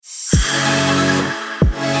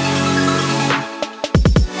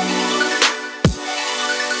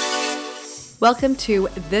Welcome to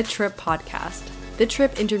The Trip Podcast. The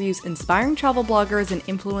Trip interviews inspiring travel bloggers and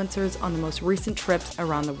influencers on the most recent trips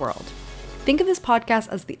around the world. Think of this podcast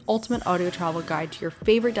as the ultimate audio travel guide to your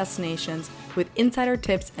favorite destinations with insider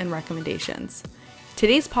tips and recommendations.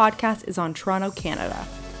 Today's podcast is on Toronto, Canada,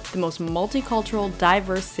 the most multicultural,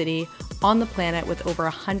 diverse city on the planet with over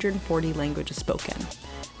 140 languages spoken.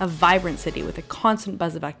 A vibrant city with a constant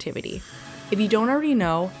buzz of activity. If you don't already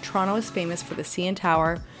know, Toronto is famous for the CN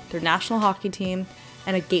Tower, their national hockey team,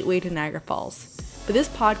 and a gateway to Niagara Falls. But this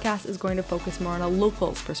podcast is going to focus more on a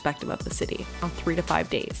local's perspective of the city on 3 to 5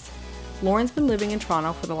 days. Lauren's been living in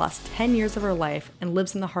Toronto for the last 10 years of her life and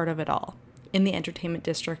lives in the heart of it all, in the entertainment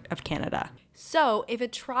district of Canada. So if a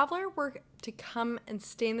traveler were to come and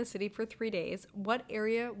stay in the city for 3 days, what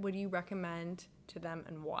area would you recommend to them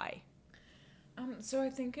and why? So I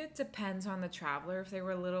think it depends on the traveler. If they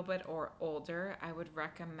were a little bit or older, I would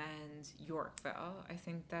recommend Yorkville. I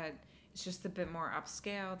think that it's just a bit more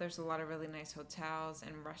upscale. There's a lot of really nice hotels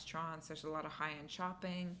and restaurants. There's a lot of high-end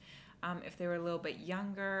shopping. If they were a little bit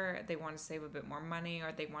younger, they want to save a bit more money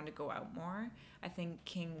or they want to go out more, I think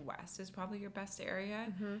King West is probably your best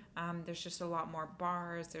area. There's just a lot more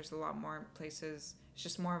bars. There's a lot more places. It's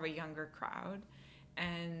just more of a younger crowd.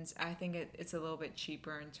 And I think it's a little bit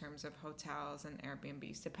cheaper in terms of hotels and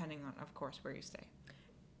Airbnbs, depending on, of course, where you stay.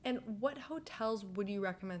 And what hotels would you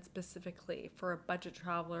recommend specifically for a budget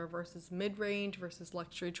traveler versus mid-range versus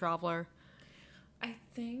luxury traveler? I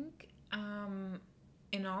think,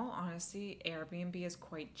 in all honesty, Airbnb is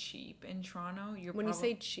quite cheap in Toronto. When you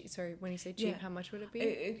say cheap, how much would it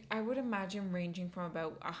be? I would imagine ranging from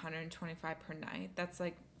about $125 per night. That's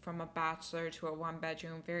like from a bachelor to a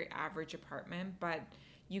one-bedroom, very average apartment, but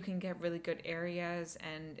you can get really good areas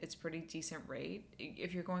and it's pretty decent rate.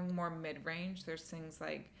 If you're going more mid-range, there's things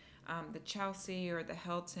like the Chelsea or the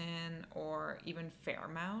Hilton or even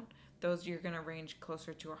Fairmount. Those you're going to range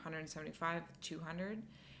closer to $175, $200.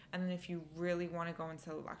 And then if you really want to go into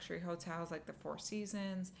the luxury hotels like the Four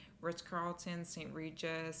Seasons, Ritz-Carlton, St.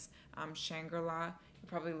 Regis, Shangri-La, you're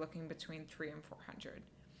probably looking between $300 and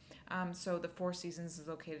 $400. So the Four Seasons is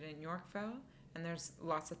located in Yorkville, and there's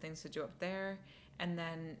lots of things to do up there. And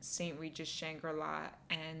then St. Regis, Shangri-La,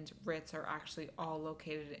 and Ritz are actually all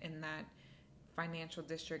located in that financial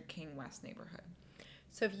district King West neighborhood.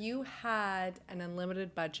 So if you had an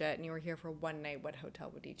unlimited budget and you were here for one night, what hotel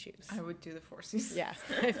would you choose? I would do the Four Seasons. Yeah,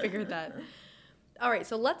 I figured that. All right,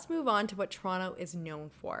 so let's move on to what Toronto is known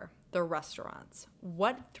for, the restaurants.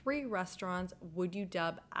 What 3 restaurants would you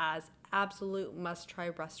dub as absolute must-try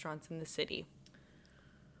restaurants in the city?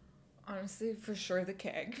 Honestly, for sure, the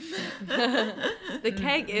Keg. The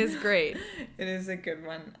Keg is great. It is a good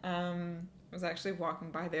one. I was actually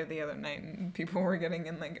walking by there the other night and people were getting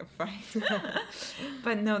in like a fight.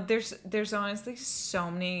 But no, there's honestly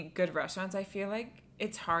so many good restaurants. I feel like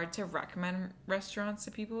it's hard to recommend restaurants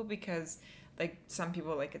to people because like some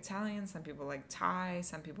people like Italian, some people like Thai,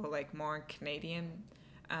 some people like more Canadian,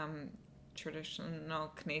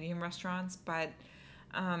 traditional Canadian restaurants, but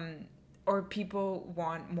or people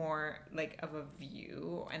want more like of a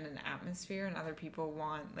view and an atmosphere, and other people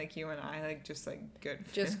want like you and I like just like good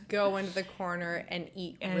food. Just go into the corner and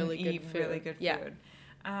eat really good food.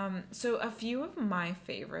 Yeah. So a few of my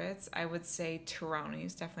favorites, I would say Teroni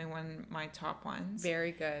is definitely one of my top ones.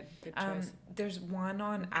 Very good. Good choice. There's one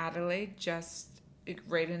on Adelaide, just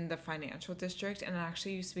right in the financial district, and it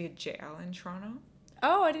actually used to be a jail in Toronto.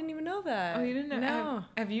 Oh, I didn't even know that. Oh, you didn't know? No.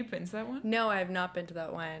 Have you been to that one? No, I have not been to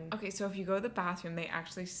that one. Okay, so if you go to the bathroom, they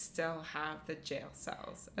actually still have the jail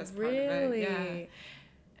cells as part really? of it. Yeah.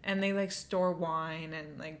 And they like store wine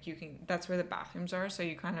and like you can, that's where the bathrooms are, so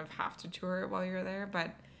you kind of have to tour it while you're there, but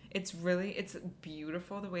it's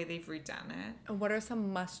beautiful the way they've redone it. And what are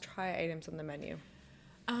some must-try items on the menu?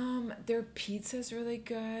 Their pizza's really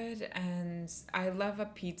good, and I love a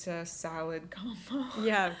pizza salad combo.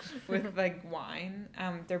 Yeah. With like wine.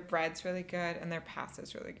 Their bread's really good, and their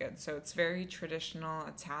pasta's really good. So it's very traditional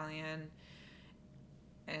Italian.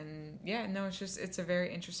 And yeah, no, it's a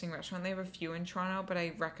very interesting restaurant. They have a few in Toronto, but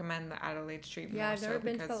I recommend the Adelaide Street more. Yeah, I've never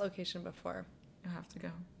been to that location before. You have to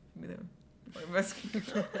go.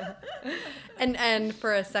 And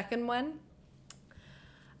for a second one?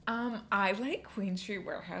 I like Queen Street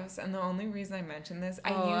Warehouse, and the only reason I mentioned this, I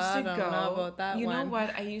don't know about that one. You know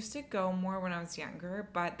what? I used to go more when I was younger,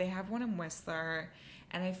 but they have one in Whistler,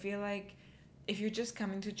 and I feel like if you're just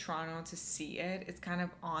coming to Toronto to see it, it's kind of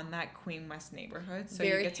on that Queen West neighborhood, so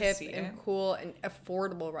very you get hip to see and it. Cool and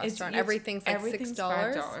affordable restaurant. Everything's like $6.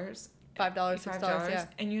 $5, $6, yeah.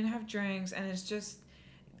 And you can have drinks, and it's just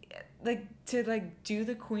like to like do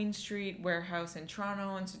the Queen Street warehouse in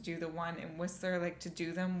Toronto and to do the one in Whistler, like to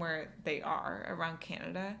do them where they are around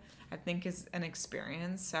Canada, I think is an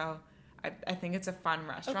experience. So I think it's a fun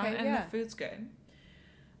restaurant, Okay, and yeah. the food's good.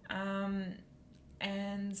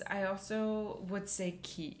 And I also would say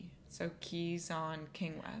Key. So Key's on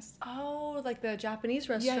King West. Oh, like the Japanese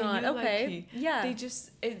Yeah, restaurant. you Okay. like Key. Yeah. They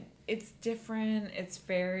just it's different. It's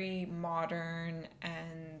very modern,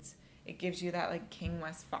 and it gives you that like King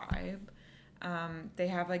West vibe. They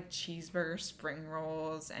have like cheeseburger spring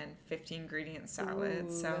rolls and 50 ingredient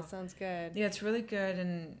salads. Ooh, So that sounds good. yeah, it's really good,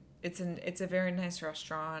 and it's a very nice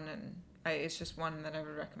restaurant, and it's just one that I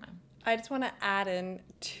would recommend. I just want to add in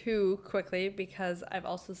two quickly because I've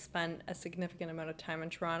also spent a significant amount of time in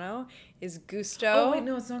Toronto. Is Gusto. Oh wait,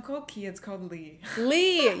 no, it's not called Key. It's called Lee.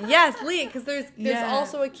 Lee, yes, Lee, because there's Yeah.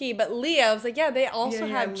 also a Key, but Lee, I was like, yeah, they also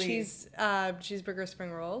Yeah, have Lee. cheeseburger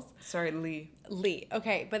spring rolls. Sorry, Lee. Lee,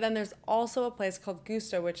 okay, but then there's also a place called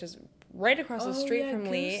Gusto, which is right across the street yeah, from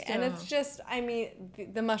Lee, and it's Gusto. just, I mean,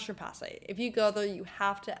 the mushroom pasta. If you go there, you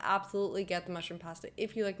have to absolutely get the mushroom pasta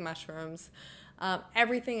if you like mushrooms.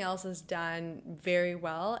 Everything else is done very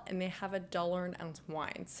well, and they have $1 an ounce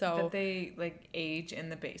wine. So That they like age in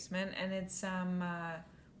the basement, and it's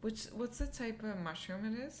what's the type of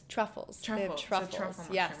mushroom it is? truffles. They have Truffle. truffles. It's a truffle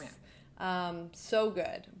mushroom, Yes. So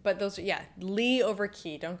good. But those are, yeah, Lee over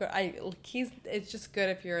Key. Don't go. Key's. It's just good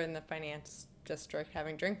if you're in the finance district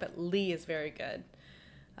having a drink, but Lee is very good.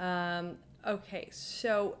 Okay,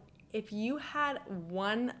 so if you had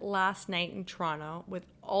one last night in Toronto with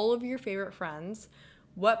all of your favorite friends,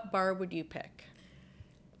 what bar would you pick?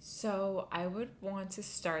 So I would want to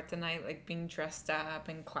start the night like being dressed up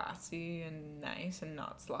and classy and nice and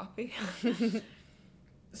not sloppy.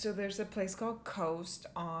 So there's a place called Coast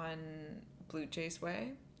on Blue Jays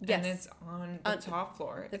Way. Yes. And it's on the top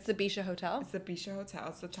floor. It's the Bisha Hotel. It's the Bisha Hotel.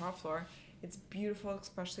 It's the top floor. It's beautiful,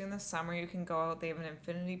 especially in the summer. You can go out. They have an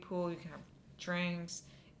infinity pool. You can have drinks.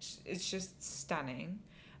 It's just stunning.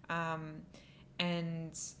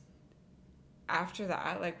 And after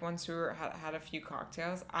that, like once we had a few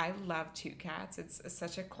cocktails, I love Two Cats. It's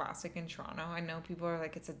such a classic in Toronto. I know people are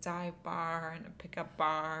like, it's a dive bar and a pickup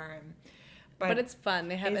bar, but it's fun.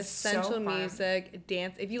 They have it's essential so fun. music,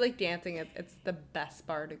 dance. If you like dancing, it's the best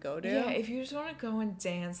bar to go to. Yeah, if you just want to go and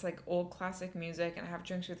dance like old classic music and have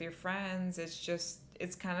drinks with your friends,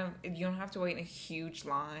 it's kind of, you don't have to wait in a huge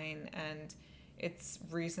line, and it's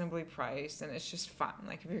reasonably priced, and it's just fun.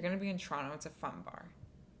 Like if you're going to be in Toronto, it's a fun bar.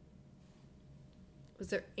 Was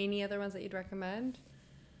there any other ones that you'd recommend?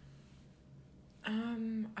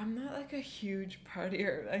 I'm not like a huge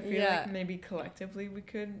partier. I feel Yeah. like maybe collectively we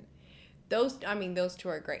could. Those two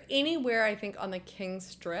are great. Anywhere, I think, on the King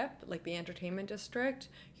Strip, like the entertainment district,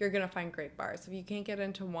 you're going to find great bars. If you can't get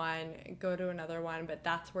into one, go to another one, but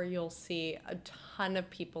that's where you'll see a ton of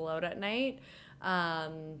people out at night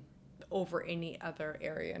over any other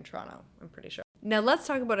area in Toronto, I'm pretty sure. Now let's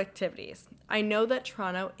talk about activities. I know that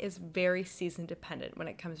Toronto is very season dependent when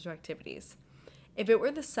it comes to activities. If it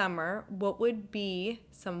were the summer, what would be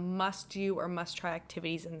some must-do or must-try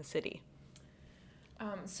activities in the city?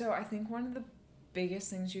 So I think one of the biggest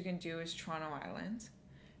things you can do is Toronto Island.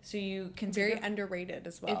 So you can Very underrated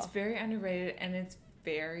as well. It's very underrated, and it's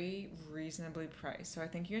very reasonably priced. So I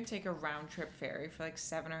think you can take a round trip ferry for like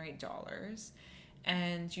 $7 or $8,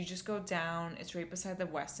 and you just go down. It's right beside the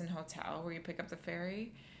Westin Hotel where you pick up the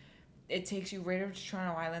ferry. It takes you right over to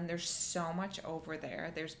Toronto Island. There's so much over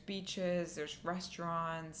there. There's beaches, there's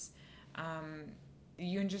restaurants.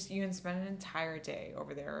 You can spend an entire day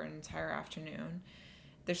over there or an entire afternoon.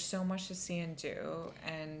 There's so much to see and do,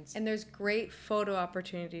 and there's great photo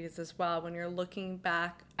opportunities as well when you're looking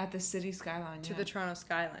back at the city skyline to the Toronto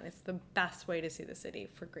skyline. It's the best way to see the city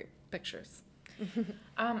for great pictures.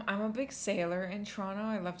 I'm a big sailor in Toronto.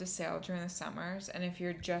 I love to sail during the summers, and if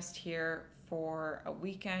you're just here for a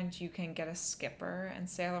weekend, you can get a skipper and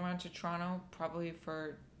sail around to Toronto, probably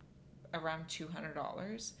for around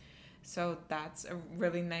 $200. So that's a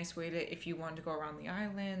really nice way to, if you want to go around the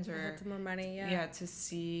islands or Had some more money, to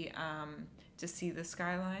see the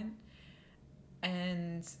skyline.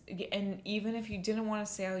 And even if you didn't want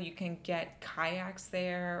to sail, you can get kayaks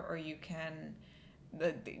there, or you can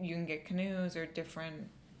get canoes or different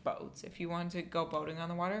boats if you want to go boating on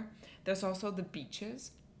the water. There's also the beaches,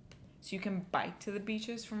 so you can bike to the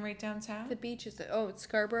beaches from right downtown. The beaches, it's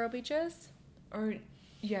Scarborough beaches?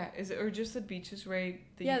 Is it, or just the beaches right?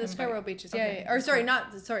 The Scarborough beaches. Okay. Or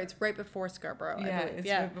it's right before Scarborough. Yeah, I believe.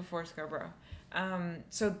 it's right before Scarborough.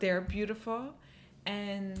 So they're beautiful,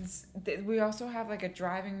 and we also have like a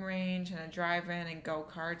driving range and a drive-in and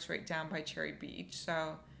go-karts right down by Cherry Beach.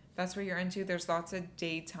 So that's what you're into. There's lots of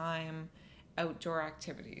daytime outdoor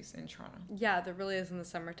activities in Toronto. Yeah, there really is in the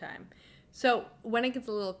summertime. So when it gets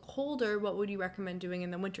a little colder, what would you recommend doing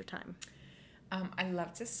in the wintertime? I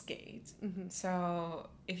love to skate. Mm-hmm. So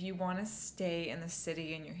if you want to stay in the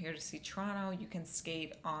city and you're here to see Toronto, you can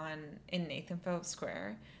skate in Nathan Phillips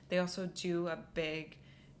Square. They also do a big,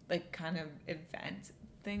 like, kind of event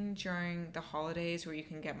thing during the holidays where you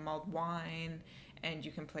can get mulled wine and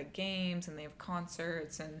you can play games and they have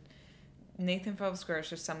concerts, and Nathan Phillips Square is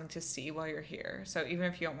just something to see while you're here. So even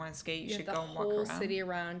if you don't want to skate, you should go and walk around. The whole city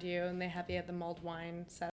around you, and they have the mulled wine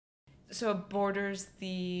set. So it borders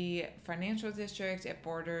the financial district, it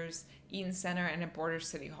borders Eaton Center, and it borders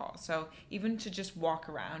City Hall. So even to just walk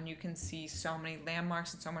around, you can see so many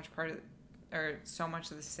landmarks and so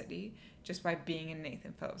much of the city just by being in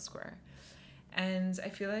Nathan Phillips Square. And I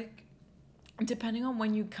feel like depending on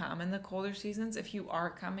when you come in the colder seasons, if you are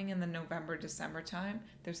coming in the November, December time,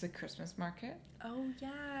 there's the Christmas market. Oh,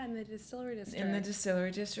 yeah, in the distillery district. In the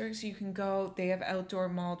distillery districts, you can go. They have outdoor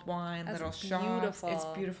mulled wine, little shops. It's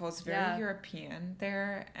beautiful. It's very European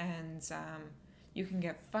there. And you can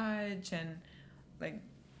get fudge and, like,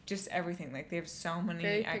 just everything. Like, they have so many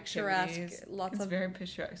very activities. Picturesque. It's very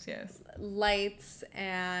picturesque, yes. Lights,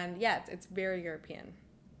 and, yeah, it's very European.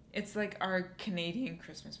 It's like our Canadian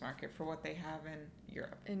Christmas market for what they have in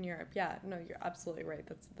Europe. In Europe, yeah. No, you're absolutely right.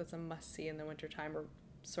 That's a must-see in the wintertime,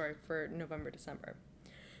 for November, December.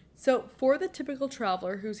 So for the typical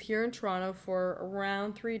traveler who's here in Toronto for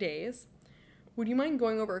around 3 days, would you mind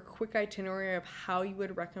going over a quick itinerary of how you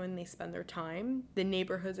would recommend they spend their time, the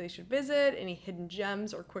neighborhoods they should visit, any hidden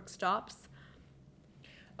gems or quick stops?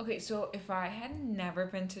 Okay, so if I had never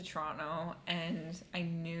been to Toronto and I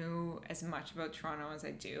knew as much about Toronto as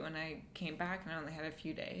I do, and I came back and I only had a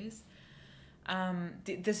few days,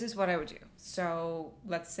 this is what I would do. So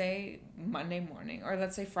let's say Monday morning, or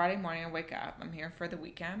let's say Friday morning, I wake up, I'm here for the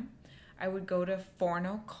weekend. I would go to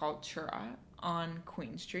Forno Cultura on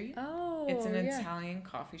Queen Street. Oh, it's an Italian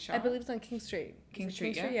coffee shop. I believe it's on King Street. King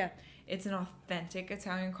Street, yeah. It's an authentic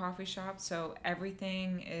Italian coffee shop, so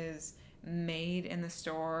everything is made in the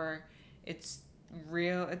store. It's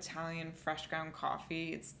real Italian fresh ground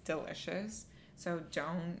coffee. It's delicious. So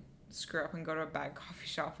don't screw up and go to a bad coffee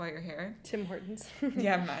shop while you're here. Tim Hortons.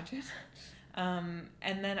 Yeah, imagine. And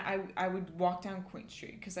then I would walk down Queen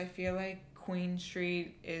Street because I feel like Queen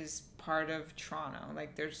Street is part of Toronto.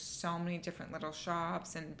 Like, there's so many different little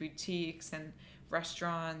shops and boutiques and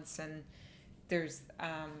restaurants, and there's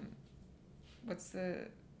what's the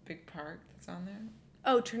big park that's on there?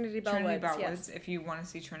 Oh, Trinity Bellwoods. Yes. If you want to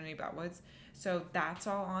see Trinity Bellwoods. So that's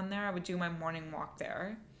all on there. I would do my morning walk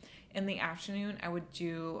there. In the afternoon, I would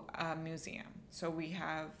do a museum. So we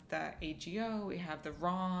have the AGO, we have the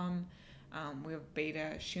ROM, we have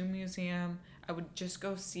Beta Shoe Museum. I would just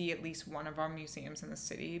go see at least one of our museums in the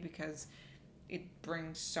city because it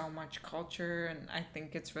brings so much culture, and I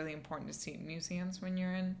think it's really important to see museums when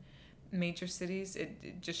you're in major cities.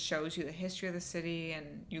 It just shows you the history of the city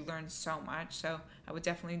and you learn so much. So I would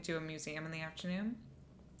definitely do a museum in the afternoon.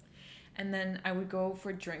 And then I would go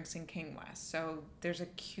for drinks in King West. So there's a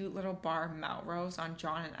cute little bar, Melrose, on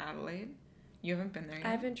John and Adelaide. You haven't been there yet?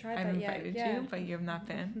 I haven't tried that yet. I've invited you, but you have not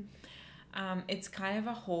been. It's kind of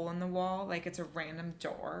a hole in the wall. Like, it's a random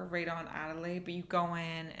door right on Adelaide, but you go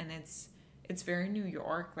in and it's very New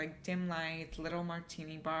York, like dim lights, little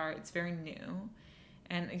martini bar. It's very new.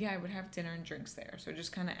 And yeah, I would have dinner and drinks there. So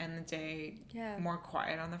just kind of end the day more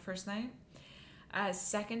quiet on the first night.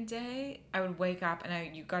 Second day, I would wake up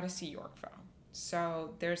and you got to see Yorkville.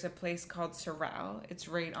 So there's a place called Sorel. It's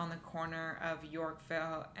right on the corner of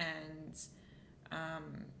Yorkville and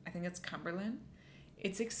I think it's Cumberland.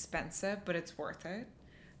 It's expensive, but it's worth it.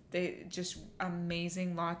 They just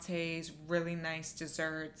amazing lattes, really nice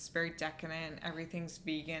desserts, very decadent. Everything's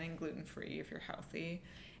vegan and gluten-free if you're healthy.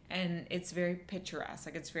 And it's very picturesque.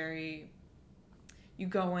 Like, it's very, you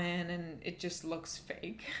go in and it just looks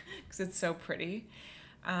fake because it's so pretty.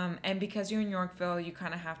 And because you're in Yorkville, you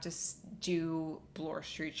kind of have to do Bloor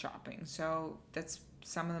Street shopping. So that's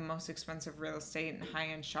some of the most expensive real estate and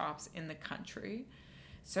high-end shops in the country.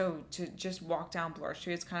 So to just walk down Bloor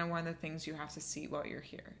Street, it's kind of one of the things you have to see while you're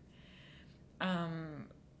here.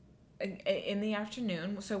 In the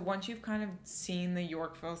afternoon, so once you've kind of seen the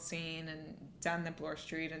Yorkville scene and done the Bloor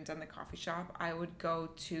Street and done the coffee shop, I would go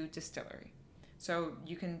to Distillery. So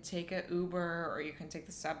you can take an Uber or you can take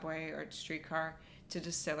the subway or streetcar to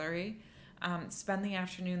Distillery. Spend the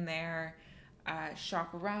afternoon there.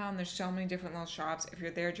 shop around. There's so many different little shops. If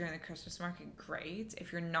you're there during the Christmas market, great.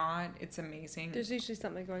 If you're not, it's amazing. There's usually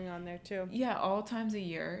something going on there too. Yeah, all times a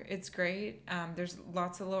year. It's great. There's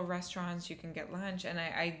lots of little restaurants. You can get lunch, and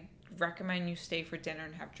I recommend you stay for dinner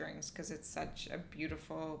and have drinks because it's such a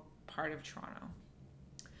beautiful part of Toronto.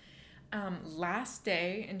 Last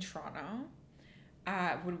day in Toronto,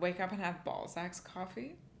 would wake up and have Balzac's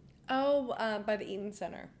coffee. Oh, by the Eaton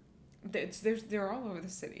Centre. They're all over the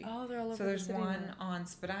city. Oh, they're all over the city. So there's one now. on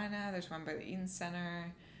Spadina. There's one by the Eaton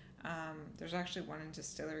Centre. There's actually one in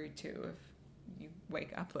Distillery too if you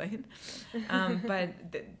wake up late. But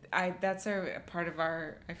that's a part of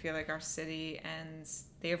I feel like our city, and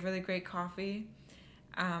they have really great coffee.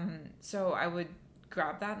 So I would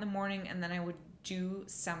grab that in the morning, and then I would do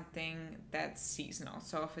something that's seasonal.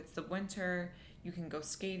 So if it's the winter, you can go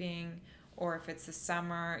skating. Or if it's the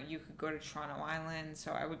summer, you could go to Toronto Island.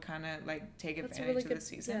 So I would kind of like take advantage of the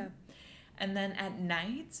season. Yeah. And then at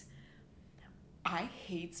night, I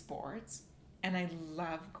hate sports and I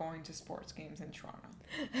love going to sports games in Toronto.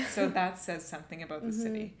 So that says something about the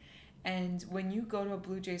city. And when you go to a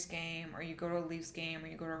Blue Jays game or you go to a Leafs game or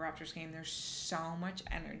you go to a Raptors game, there's so much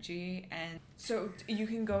energy. And so you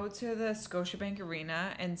can go to the Scotiabank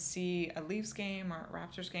Arena and see a Leafs game or a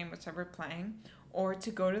Raptors game, whichever playing, or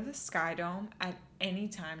to go to the Sky Dome at any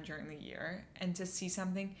time during the year and to see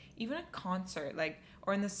something, even a concert,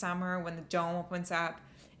 or in the summer when the Dome opens up.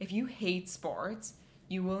 If you hate sports,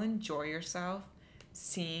 you will enjoy yourself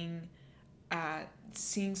seeing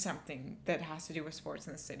something that has to do with sports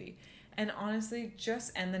in the city. And honestly,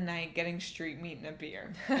 just end the night getting street meat and a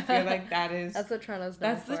beer. I feel like that is... That's what Toronto's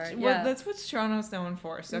known for. That's what Toronto's known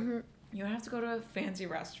for. So you don't have to go to a fancy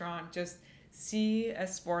restaurant. Just see a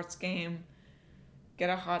sports game, get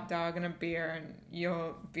a hot dog and a beer, and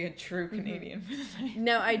you'll be a true Canadian for the night.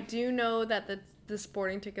 Now, I do know that the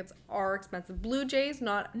sporting tickets are expensive. Blue Jays,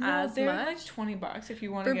 not as they're much. Like $20 if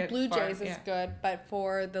you want to get For Blue Jays, it's good. But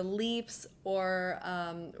for the Leafs or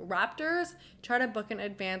Raptors, try to book in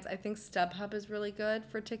advance. I think StubHub is really good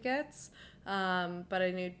for tickets. But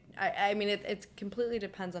I mean, it completely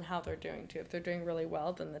depends on how they're doing, too. If they're doing really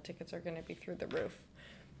well, then the tickets are going to be through the roof.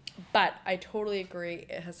 But I totally agree.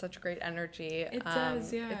 It has such great energy. It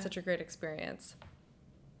does, yeah. It's such a great experience.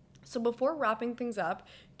 So before wrapping things up,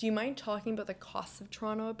 do you mind talking about the costs of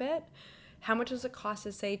Toronto a bit? How much does it cost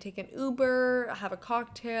to, say, take an Uber, have a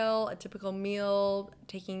cocktail, a typical meal,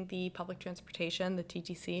 taking the public transportation, the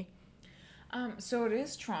TTC? So it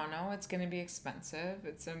is Toronto. It's going to be expensive.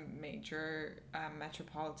 It's a major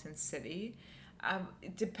metropolitan city. A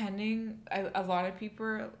lot of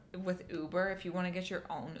people with Uber, if you want to get your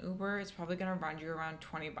own Uber, it's probably going to run you around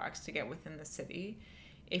 $20 to get within the city.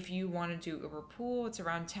 If you want to do Uber Pool, it's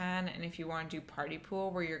around $10. And if you want to do Party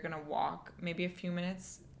Pool, where you're going to walk maybe a few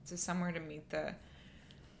minutes to somewhere to meet the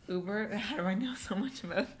Uber, how do I know so much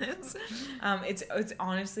about this? It's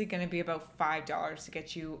honestly going to be about $5 to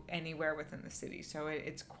get you anywhere within the city. So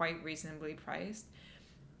it's quite reasonably priced.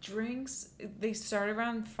 Drinks, they start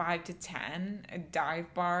around 5 to 10.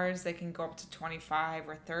 Dive bars, they can go up to 25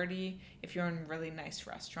 or 30 if you're in really nice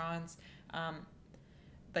restaurants.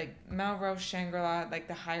 Like Melrose, Shangri-La, like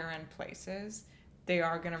the higher end places, they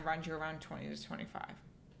are going to run you around 20 to 25.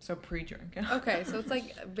 So pre-drink. Okay, so it's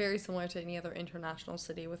like very similar to any other international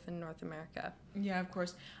city within North America. Yeah, of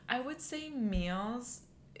course. I would say meals,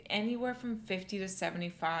 anywhere from 50 to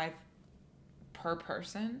 75 per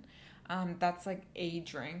person. That's like a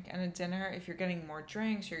drink and a dinner. If you're getting more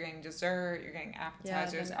drinks, you're getting dessert, you're getting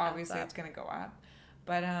appetizers, obviously it's going to go up.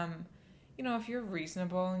 But, if you're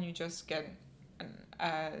reasonable and you just get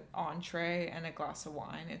an entree and a glass of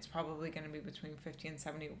wine, it's probably going to be between 50 and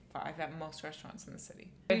 75 at most restaurants in the city.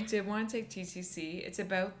 If you did want to take TTC, it's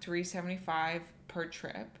about $3.75 per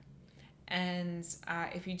trip. And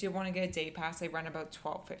if you did want to get a day pass, they run about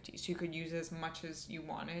 $12.50. So you could use as much as you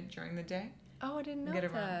wanted during the day. Oh, I didn't know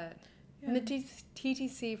that. Yeah. And the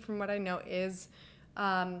TTC, from what I know, is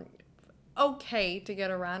okay to get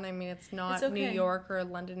around. I mean, it's not New York or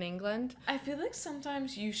London, England. I feel like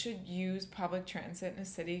sometimes you should use public transit in a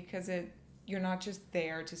city because you're not just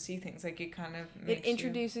there to see things. Like, it kind of makes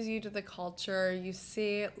introduces you to the culture. You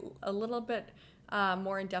see a little bit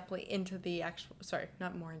more in depthly into the actual. Sorry,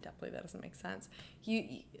 not more in depthly. That doesn't make sense.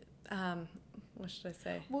 What should I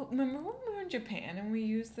say? Well, remember when we were in Japan and we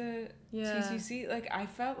used the TTC? Like, I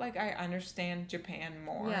felt like I understand Japan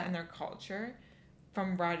more and their culture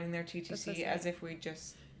from riding their TTC as if we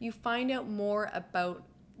just... You find out more about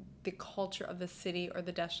the culture of the city or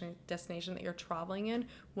the destination that you're traveling in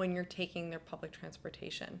when you're taking their public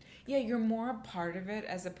transportation. Yeah, you're more a part of it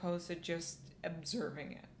as opposed to just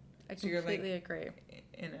observing it. I completely agree.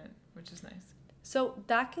 In it, which is nice. So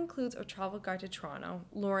that concludes our travel guide to Toronto.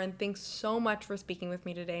 Lauren, thanks so much for speaking with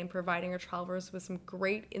me today and providing our travelers with some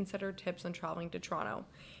great insider tips on traveling to Toronto.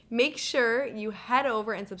 Make sure you head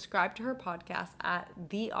over and subscribe to her podcast at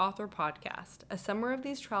The Author Podcast. A summary of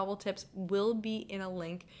these travel tips will be in a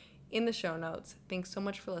link in the show notes. Thanks so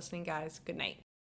much for listening, guys. Good night.